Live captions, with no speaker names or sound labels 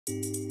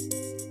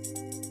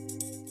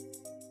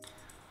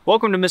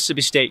Welcome to Mississippi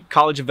State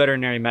College of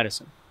Veterinary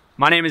Medicine.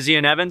 My name is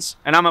Ian Evans,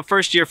 and I'm a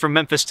first year from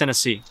Memphis,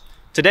 Tennessee.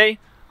 Today,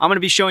 I'm going to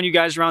be showing you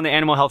guys around the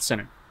Animal Health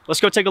Center. Let's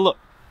go take a look.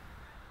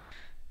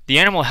 The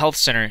Animal Health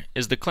Center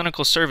is the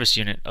clinical service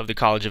unit of the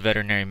College of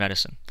Veterinary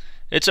Medicine.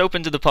 It's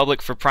open to the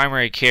public for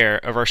primary care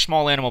of our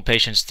small animal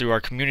patients through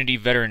our community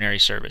veterinary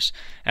service,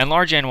 and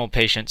large animal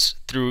patients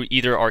through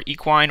either our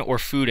equine or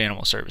food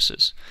animal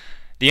services.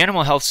 The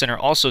Animal Health Center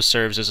also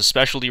serves as a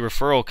specialty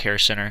referral care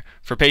center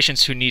for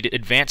patients who need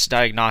advanced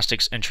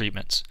diagnostics and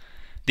treatments.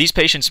 These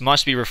patients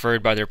must be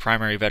referred by their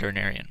primary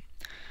veterinarian.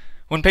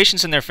 When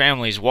patients and their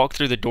families walk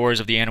through the doors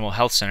of the Animal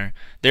Health Center,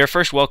 they are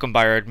first welcomed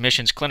by our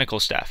admissions clinical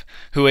staff,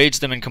 who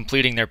aids them in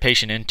completing their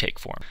patient intake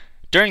form.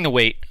 During the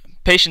wait,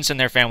 patients and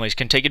their families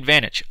can take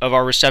advantage of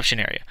our reception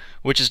area,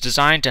 which is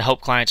designed to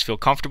help clients feel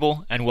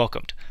comfortable and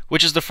welcomed,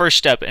 which is the first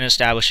step in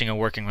establishing a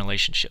working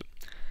relationship.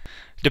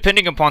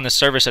 Depending upon the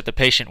service that the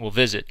patient will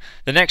visit,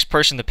 the next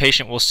person the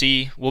patient will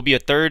see will be a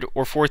third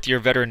or fourth year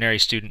veterinary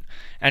student,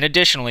 and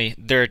additionally,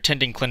 their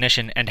attending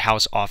clinician and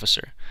house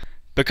officer.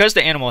 Because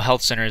the Animal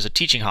Health Center is a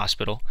teaching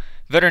hospital,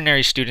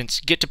 veterinary students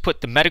get to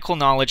put the medical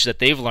knowledge that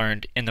they've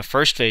learned in the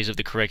first phase of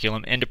the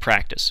curriculum into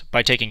practice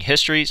by taking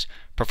histories,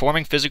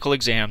 performing physical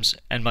exams,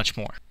 and much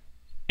more.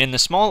 In the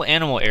small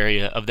animal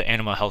area of the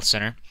Animal Health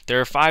Center,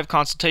 there are 5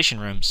 consultation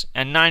rooms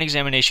and 9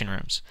 examination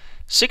rooms.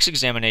 6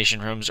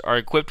 examination rooms are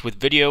equipped with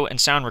video and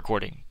sound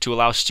recording to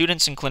allow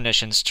students and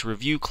clinicians to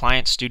review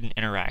client-student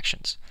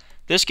interactions.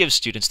 This gives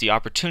students the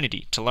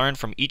opportunity to learn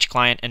from each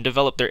client and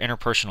develop their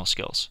interpersonal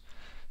skills.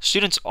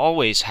 Students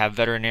always have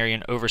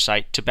veterinarian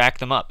oversight to back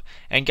them up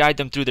and guide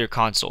them through their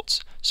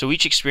consults, so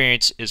each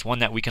experience is one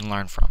that we can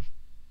learn from.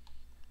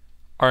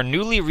 Our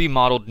newly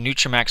remodeled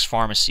Nutramax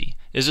pharmacy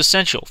is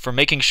essential for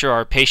making sure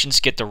our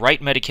patients get the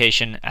right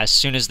medication as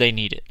soon as they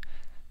need it.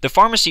 The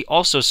pharmacy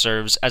also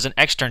serves as an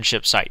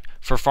externship site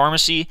for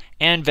pharmacy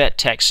and vet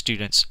tech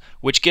students,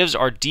 which gives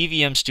our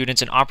DVM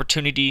students an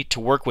opportunity to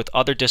work with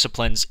other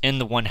disciplines in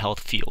the One Health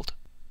field.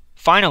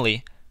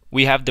 Finally,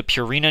 we have the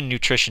Purina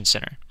Nutrition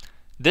Center.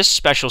 This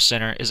special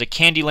center is a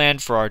candy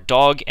land for our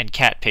dog and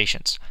cat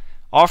patients,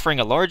 offering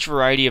a large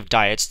variety of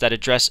diets that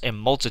address a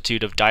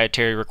multitude of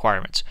dietary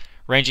requirements,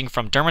 ranging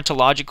from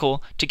dermatological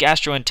to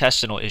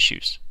gastrointestinal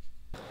issues.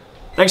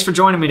 Thanks for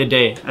joining me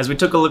today as we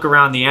took a look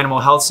around the Animal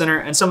Health Center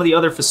and some of the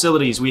other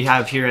facilities we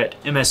have here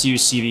at MSU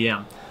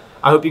CVM.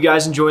 I hope you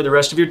guys enjoy the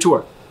rest of your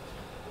tour.